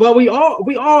mean, but we all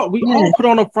put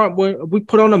on a front when we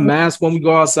put on a mask when we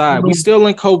go outside. We still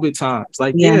in COVID times.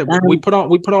 Like, we put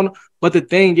on. But the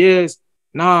thing is,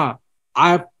 how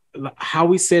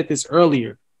we said this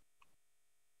earlier,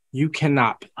 you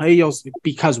cannot play yourself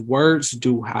because words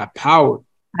do have power.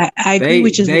 I agree,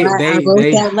 which is why I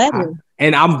wrote that letter.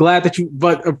 And I'm glad that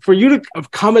but for you to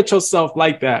come at yourself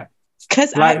like that.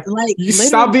 Because you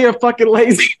stop being fucking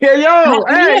lazy. Yo.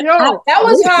 That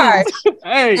was hard.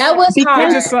 Hey, that was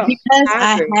hard. Because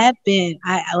I have been.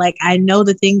 I know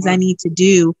the things I need to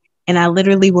do, and I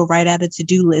literally will write out a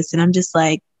to-do list, and I'm just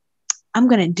like, I'm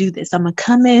gonna do this. I'm gonna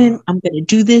come in. I'm gonna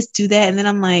do this, do that, and then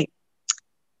I'm like,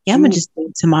 I'm gonna just do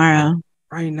it tomorrow.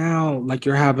 Right now, like,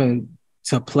 you're having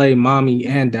to play mommy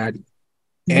and daddy,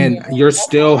 and you're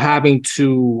still having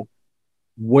to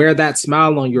wear that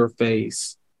smile on your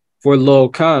face for little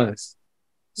cuz.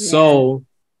 So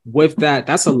with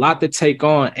that's a lot to take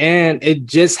on, and it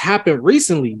just happened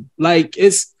recently. Like,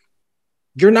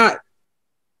 you're not.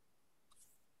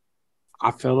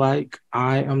 I feel like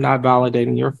I am not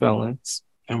validating your feelings,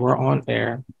 and we're on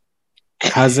air.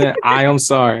 Cousin, I am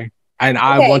sorry. And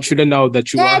I want you to know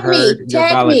that you are heard. You're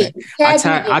validated.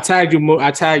 I tagged you.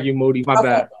 I tagged you, Moody. My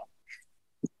bad.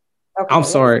 Okay. I'm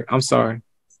sorry.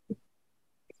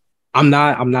 I'm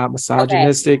not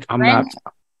misogynistic. Okay.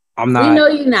 I'm not. We know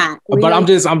you're not. But I'm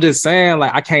just saying,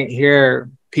 like, I can't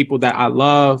hear people that I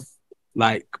love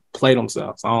like play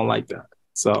themselves. I don't like that.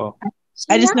 So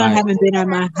I just know I haven't been on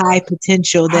my high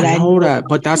potential that I know that,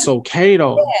 but that's okay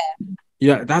though.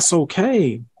 Yeah, that's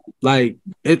okay. Like,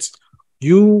 it's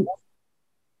you.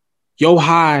 Your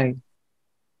high,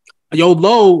 your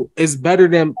low is better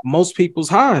than most people's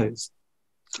highs.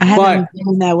 I haven't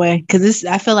been that way because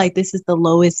I feel like this is the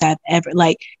lowest I've ever.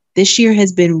 Like, this year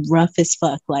has been rough as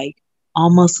fuck. Like,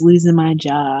 almost losing my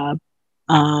job,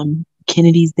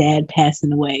 Kennedy's dad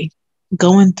passing away,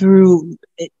 going through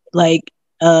like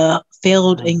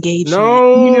failed engagement.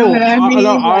 No, you know what I mean?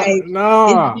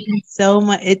 No, it's been so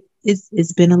much.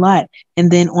 It's been a lot,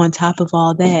 and then on top of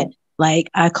all that. Like,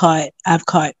 I've caught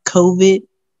COVID.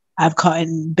 I've caught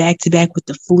back to back with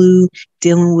the flu,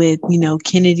 dealing with,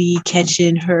 Kennedy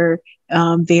catching her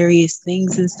various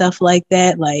things and stuff like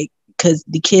that. Like, because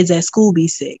the kids at school be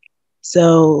sick.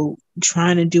 So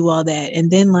trying to do all that. And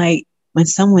then, like, when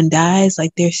someone dies,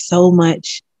 like, there's so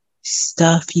much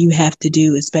stuff you have to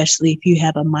do, especially if you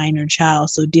have a minor child.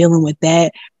 So dealing with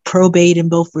that, probate in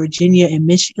both Virginia and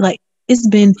Michigan, like it's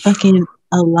been fucking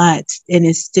a lot, and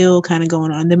it's still kind of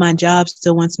going on. Then my job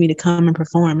still wants me to come and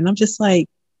perform, and I'm just like,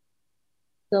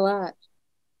 it's a lot.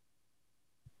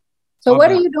 So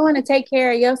what are you doing to take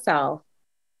care of yourself?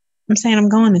 I'm saying I'm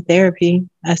going to therapy.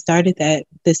 I started that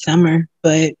this summer,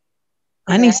 but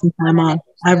I need some time off.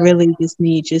 I really just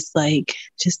need just a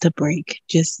break.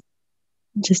 Just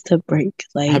a break.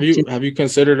 Like, have you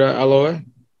considered a LOA?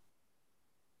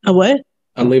 A what?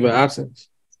 A leave of absence.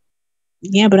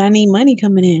 Yeah, but I need money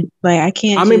coming in. Like I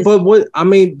can't.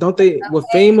 Don't they with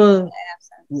FEMA?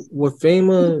 With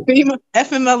FEMA,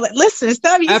 FMLA. Listen,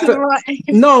 stop using the wrong.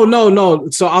 No.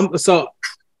 So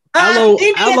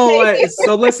LOA.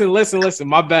 So listen.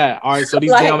 My bad. All right. So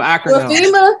these damn acronyms.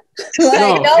 FEMA.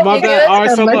 No, my bad. All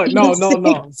right. So look, no.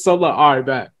 So look, all right,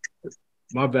 bad.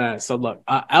 My bad. So look,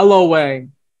 LOA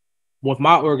with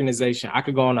my organization, I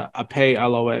could go on a pay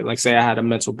LOA. Like say I had a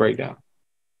mental breakdown,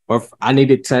 or if I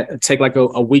needed to take like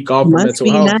a week off for mental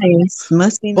health.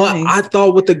 Must be nice. But I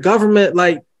thought with the government,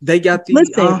 like they got the.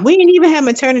 Listen, we didn't even have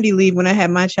maternity leave when I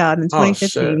had my child in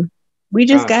 2015. We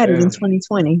just got it in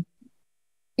 2020.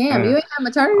 Damn, you ain't have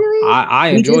maternity leave? I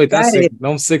enjoyed that.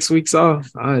 Those 6 weeks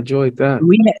off. I enjoyed that.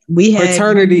 We had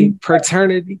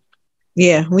paternity.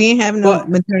 Yeah, we ain't having no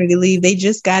maternity leave. They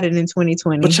just got it in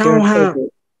 2020. But y'all don't have.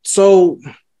 So,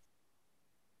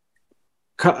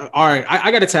 all right, I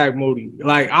got to tag Moody.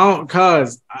 Like I don't,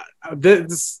 cause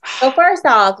this. So first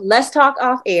off, let's talk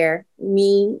off air.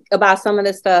 Me about some of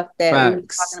the stuff that we were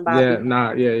talking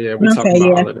about. Yeah. We talking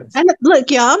about all of this. And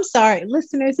look, y'all, I'm sorry,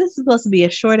 listeners. This is supposed to be a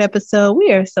short episode.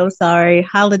 We are so sorry.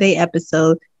 Holiday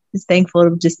episode. Just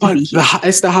thankful just to be here.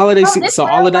 It's the holiday season, so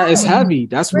all of that is heavy.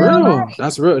 That's real.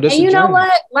 That's real. And you know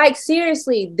what? Like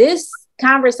seriously, this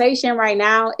conversation right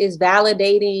now is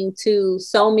validating to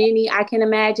so many, I can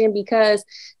imagine, because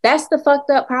that's the fucked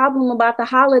up problem about the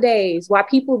holidays, why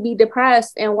people be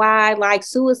depressed and why like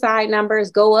suicide numbers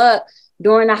go up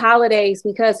during the holidays,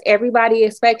 because everybody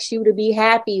expects you to be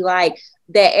happy, like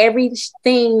that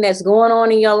everything that's going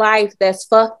on in your life that's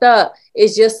fucked up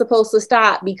is just supposed to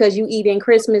stop because you eating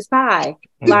Christmas pie.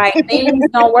 Like things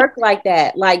don't work like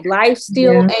that. Like life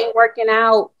still ain't working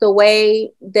out the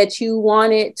way that you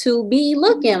want it to be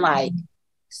looking like.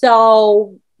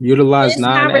 So utilize this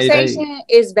conversation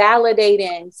is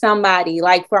validating somebody.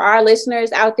 Like for our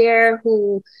listeners out there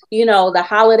who, you know, the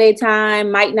holiday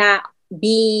time might not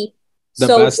be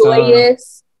so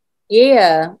joyous.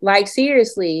 Yeah, like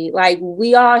seriously, like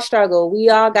we all struggle. We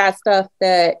all got stuff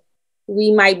that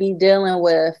we might be dealing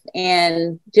with.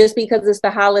 And just because it's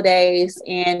the holidays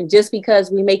and just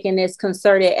because we're making this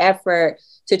concerted effort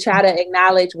to try to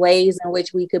acknowledge ways in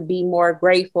which we could be more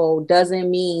grateful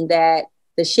doesn't mean that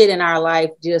the shit in our life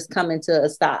just coming to a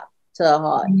stop, to a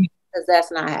halt, because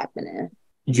that's not happening.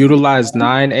 Utilize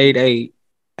 988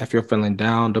 if you're feeling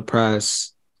down,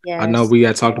 depressed. Yes. I know we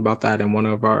had talked about that in one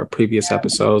of our previous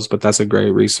episodes, but that's a great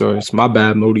resource. My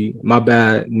bad, Moody. My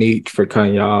bad, Neat, for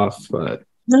cutting you off. But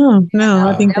no,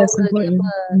 I think that's important.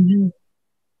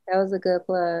 That was a good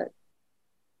plug.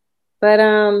 But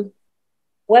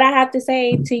what I have to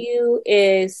say to you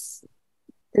is,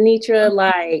 Denitra,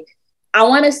 like, I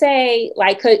want to say,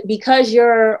 like, because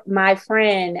you're my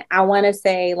friend, I want to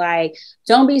say, like,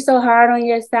 don't be so hard on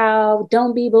yourself.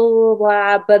 Don't be blah, blah,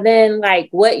 blah. But then, like,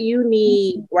 what you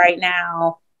need right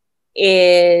now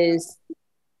is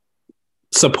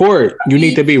support. You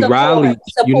need to be rallied.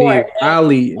 You need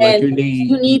rally. Like you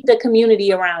need the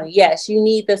community around you. Yes, you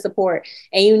need the support.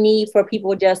 And you need for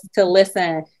people just to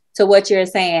listen to what you're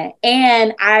saying.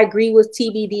 And I agree with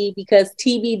TBD, because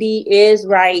TBD is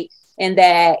right. And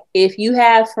that if you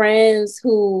have friends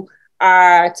who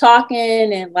are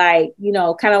talking and like, you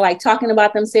know, kind of like talking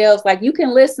about themselves, like you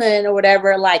can listen or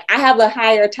whatever. Like I have a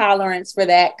higher tolerance for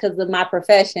that because of my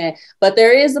profession. But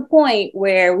there is a point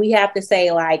where we have to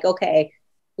say like, okay,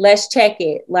 let's check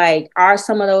it. Like, are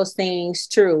some of those things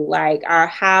true? Like,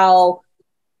 how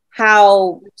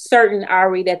certain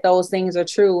are we that those things are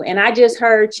true? And I just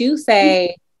heard you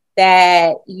say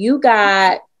that you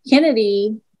got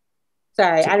Kennedy.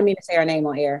 Sorry, I didn't mean to say her name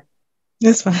on air.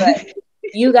 That's fine. But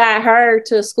you got her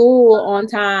to school on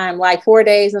time, like 4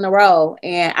 days in a row.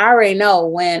 And I already know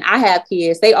when I have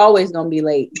kids, they always gonna be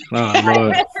late. Oh,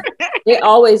 Lord. They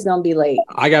always gonna be late.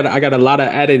 I got a lot of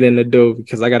editing to do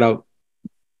because I gotta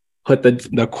put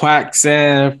the quacks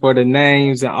in for the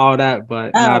names and all that.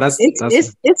 But no,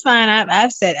 it's fine. I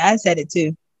said it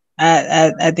too.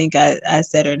 I think I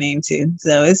said her name too.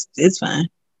 So it's fine.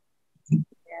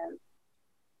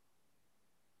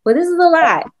 Well, this is a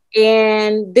lot.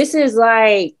 And this is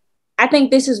like, I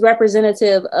think this is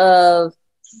representative of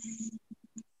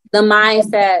the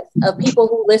mindset of people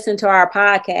who listen to our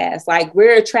podcast. Like,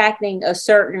 we're attracting a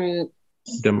certain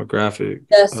demographic,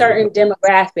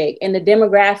 and the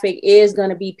demographic is going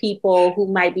to be people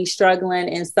who might be struggling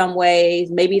in some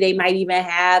ways. Maybe they might even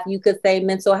have, you could say,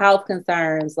 mental health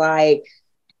concerns. Like,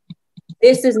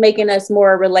 this is making us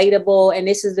more relatable, and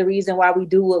this is the reason why we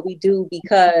do what we do,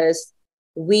 because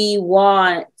we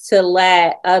want to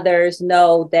let others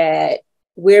know that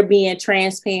we're being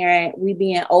transparent, we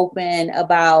being open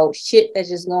about shit that's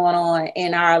just going on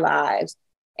in our lives.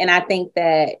 And I think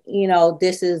that, you know,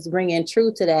 this is ringing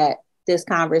true to this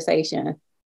conversation.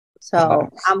 So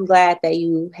I'm glad that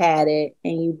you had it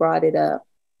and you brought it up.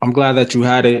 I'm glad that you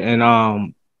had it. And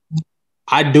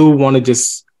I do want to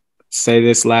just say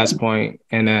this last point,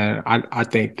 and then I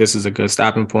think this is a good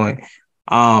stopping point.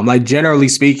 Like, generally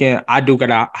speaking, I do get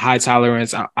a high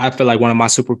tolerance. I feel like one of my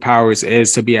superpowers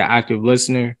is to be an active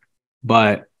listener.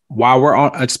 But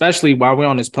especially while we're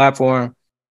on this platform,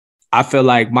 I feel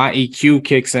like my EQ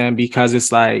kicks in, because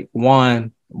it's like,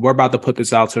 one, we're about to put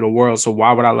this out to the world. So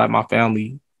why would I let my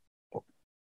family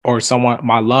or someone,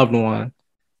 my loved one,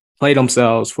 play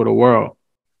themselves for the world?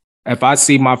 If I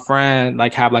see my friend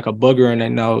like have like a booger in their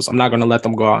nose, I'm not going to let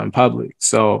them go out in public.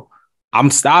 So I'm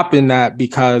stopping that,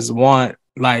 because one,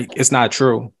 like, it's not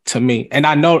true to me. And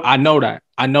I know that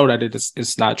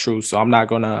it's not true. So I'm not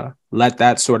going to let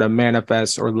that sort of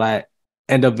manifest, or let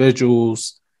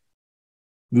individuals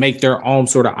make their own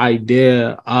sort of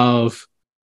idea of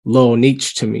Lil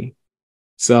Neech to me.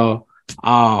 So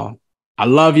I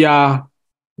love y'all.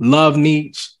 Love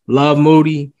Neech. Love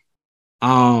Moody.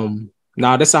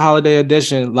 Now this is a holiday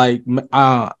edition. Like,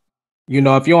 you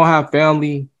know, if you don't have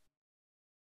family,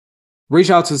 reach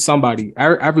out to somebody.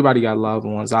 Everybody got loved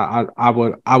ones. I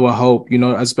would hope, you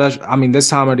know, especially, I mean, this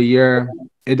time of the year,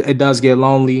 it does get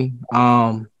lonely.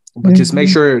 But just make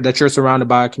sure that you're surrounded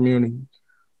by a community.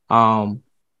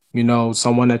 You know,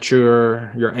 someone that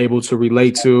you're able to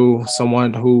relate to,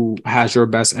 someone who has your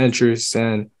best interests,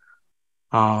 and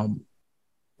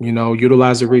you know,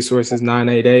 utilize the resources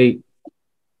 988.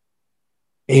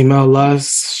 Email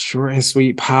us,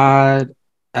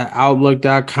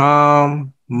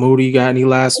 shortandsweetpod@outlook.com. Moody, got any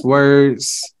last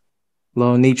words?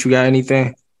 Lil Neech, you got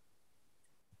anything?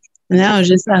 No,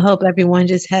 just I hope everyone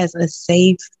just has a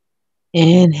safe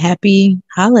and happy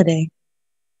holiday.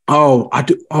 Oh, I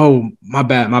do. Oh, my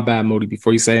bad, Moody,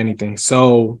 before you say anything.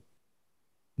 So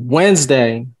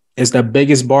Wednesday is the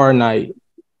biggest bar night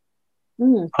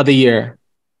of the year.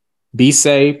 Be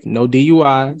safe, no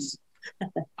DUIs.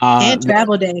 And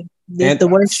travel day. This is the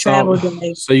worst travel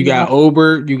day. So you got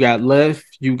Uber, you got Lyft,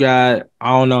 you got, I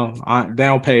don't know, they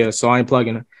don't pay us, so I ain't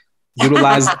plugging it.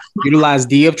 Utilize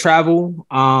D of Travel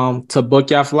to book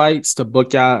your flights, to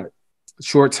book your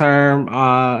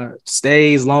short-term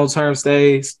stays, long-term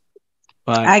stays.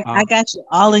 But I got you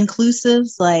all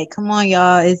inclusives. Like, come on,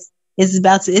 y'all.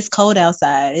 It's cold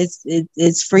outside.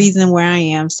 It's freezing where I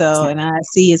am. So, and I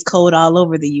see it's cold all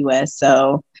over the US.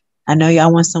 So I know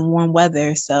y'all want some warm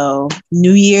weather. So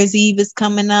New Year's Eve is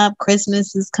coming up,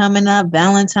 Christmas is coming up,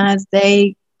 Valentine's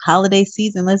Day, holiday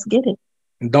season. Let's get it.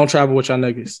 And don't travel with y'all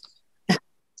niggas.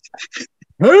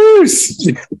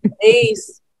 Peace.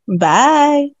 Peace.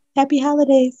 Bye. Happy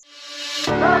holidays.